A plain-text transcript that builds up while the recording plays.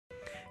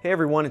Hey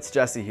everyone, it's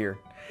Jesse here.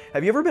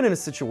 Have you ever been in a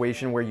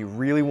situation where you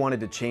really wanted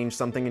to change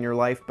something in your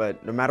life,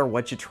 but no matter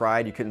what you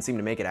tried, you couldn't seem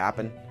to make it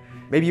happen?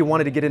 Maybe you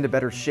wanted to get into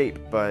better shape,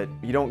 but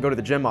you don't go to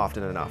the gym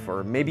often enough,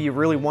 or maybe you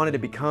really wanted to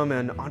become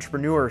an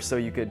entrepreneur so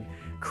you could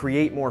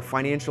create more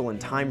financial and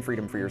time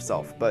freedom for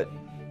yourself, but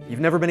you've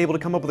never been able to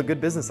come up with a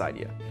good business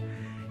idea.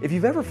 If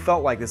you've ever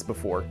felt like this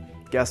before,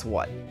 guess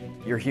what?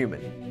 You're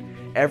human.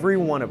 Every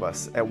one of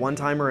us, at one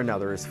time or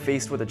another, is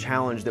faced with a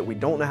challenge that we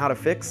don't know how to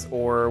fix,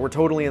 or we're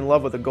totally in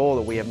love with a goal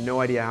that we have no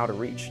idea how to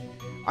reach.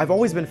 I've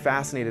always been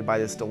fascinated by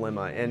this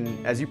dilemma,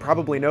 and as you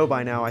probably know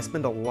by now, I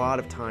spend a lot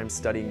of time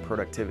studying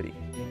productivity.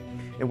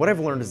 And what I've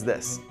learned is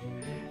this: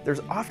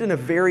 there's often a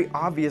very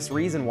obvious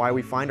reason why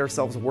we find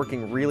ourselves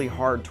working really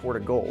hard toward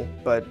a goal,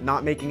 but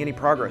not making any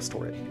progress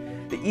toward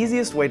it. The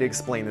easiest way to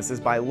explain this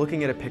is by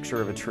looking at a picture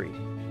of a tree.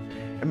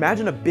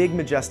 Imagine a big,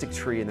 majestic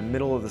tree in the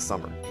middle of the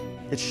summer.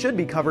 It should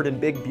be covered in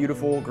big,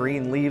 beautiful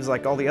green leaves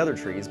like all the other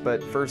trees,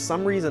 but for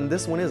some reason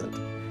this one isn't.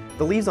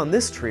 The leaves on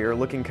this tree are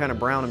looking kind of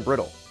brown and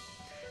brittle.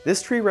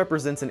 This tree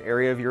represents an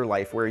area of your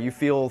life where you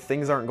feel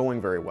things aren't going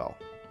very well.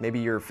 Maybe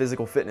your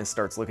physical fitness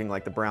starts looking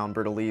like the brown,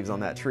 brittle leaves on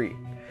that tree.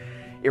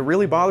 It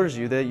really bothers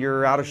you that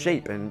you're out of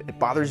shape, and it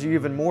bothers you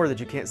even more that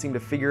you can't seem to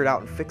figure it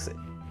out and fix it.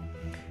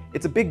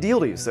 It's a big deal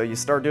to you, so you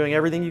start doing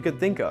everything you could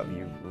think of.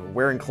 You're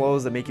wearing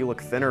clothes that make you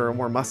look thinner or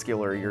more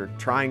muscular. You're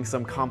trying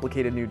some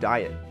complicated new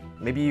diet.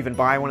 Maybe you even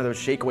buy one of those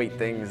shake weight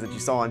things that you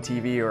saw on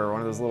TV, or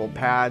one of those little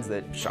pads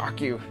that shock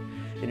you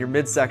in your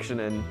midsection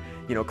and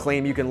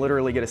claim you can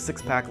literally get a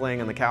six-pack laying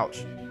on the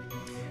couch.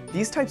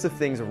 These types of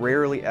things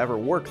rarely ever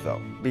work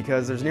though,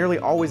 because there's nearly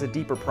always a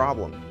deeper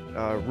problem,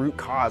 a root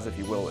cause if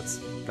you will,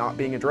 that's not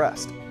being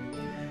addressed.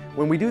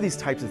 When we do these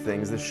types of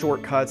things, the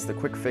shortcuts, the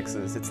quick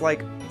fixes, it's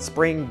like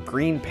spraying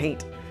green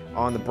paint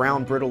on the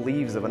brown brittle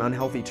leaves of an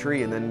unhealthy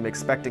tree and then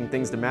expecting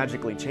things to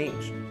magically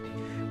change.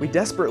 We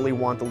desperately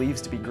want the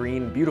leaves to be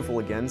green and beautiful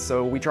again,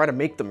 so we try to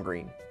make them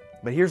green.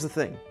 But here's the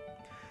thing: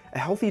 a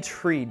healthy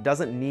tree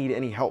doesn't need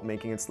any help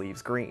making its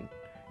leaves green.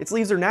 Its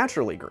leaves are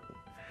naturally green.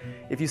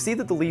 If you see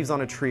that the leaves on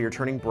a tree are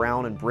turning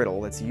brown and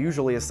brittle, that's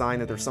usually a sign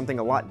that there's something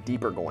a lot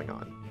deeper going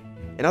on.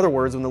 In other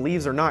words, when the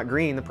leaves are not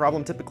green, the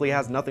problem typically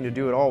has nothing to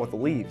do at all with the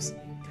leaves.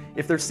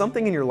 If there's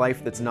something in your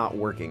life that's not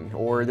working,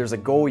 or there's a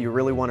goal you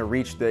really want to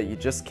reach that you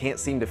just can't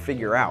seem to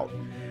figure out,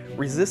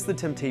 resist the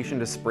temptation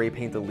to spray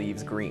paint the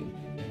leaves green.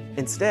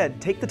 Instead,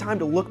 take the time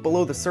to look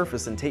below the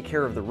surface and take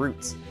care of the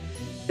roots.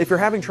 If you're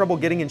having trouble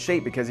getting in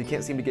shape because you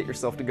can't seem to get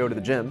yourself to go to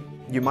the gym,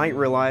 you might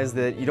realize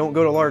that you don't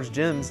go to large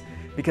gyms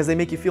because they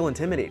make you feel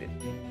intimidated.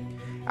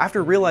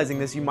 After realizing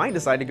this, you might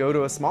decide to go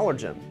to a smaller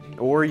gym,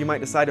 or you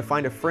might decide to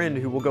find a friend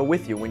who will go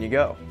with you when you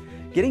go.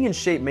 Getting in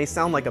shape may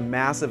sound like a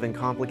massive and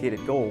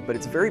complicated goal, but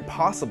it's very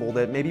possible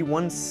that maybe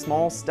one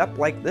small step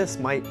like this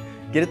might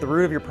get at the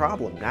root of your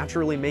problem,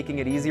 naturally making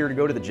it easier to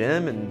go to the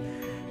gym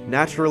and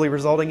naturally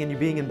resulting in you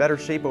being in better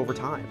shape over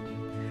time.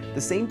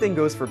 The same thing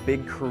goes for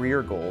big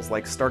career goals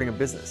like starting a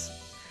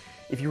business.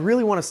 If you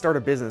really want to start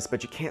a business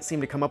but you can't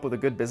seem to come up with a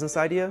good business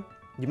idea,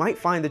 you might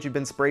find that you've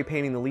been spray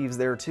painting the leaves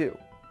there too.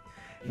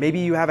 Maybe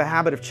you have a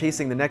habit of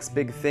chasing the next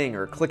big thing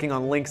or clicking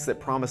on links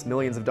that promise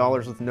millions of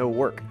dollars with no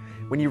work,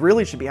 when you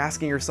really should be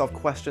asking yourself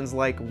questions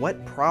like,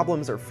 what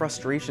problems or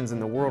frustrations in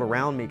the world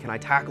around me can I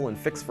tackle and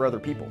fix for other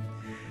people?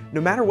 No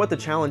matter what the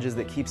challenge is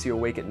that keeps you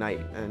awake at night,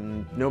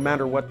 and no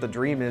matter what the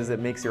dream is that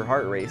makes your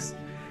heart race,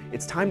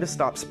 it's time to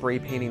stop spray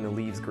painting the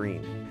leaves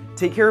green.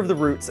 Take care of the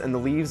roots and the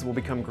leaves will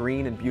become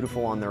green and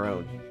beautiful on their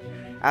own.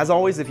 As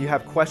always, if you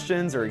have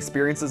questions or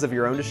experiences of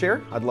your own to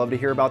share, I'd love to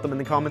hear about them in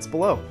the comments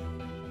below.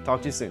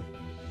 Talk to you soon.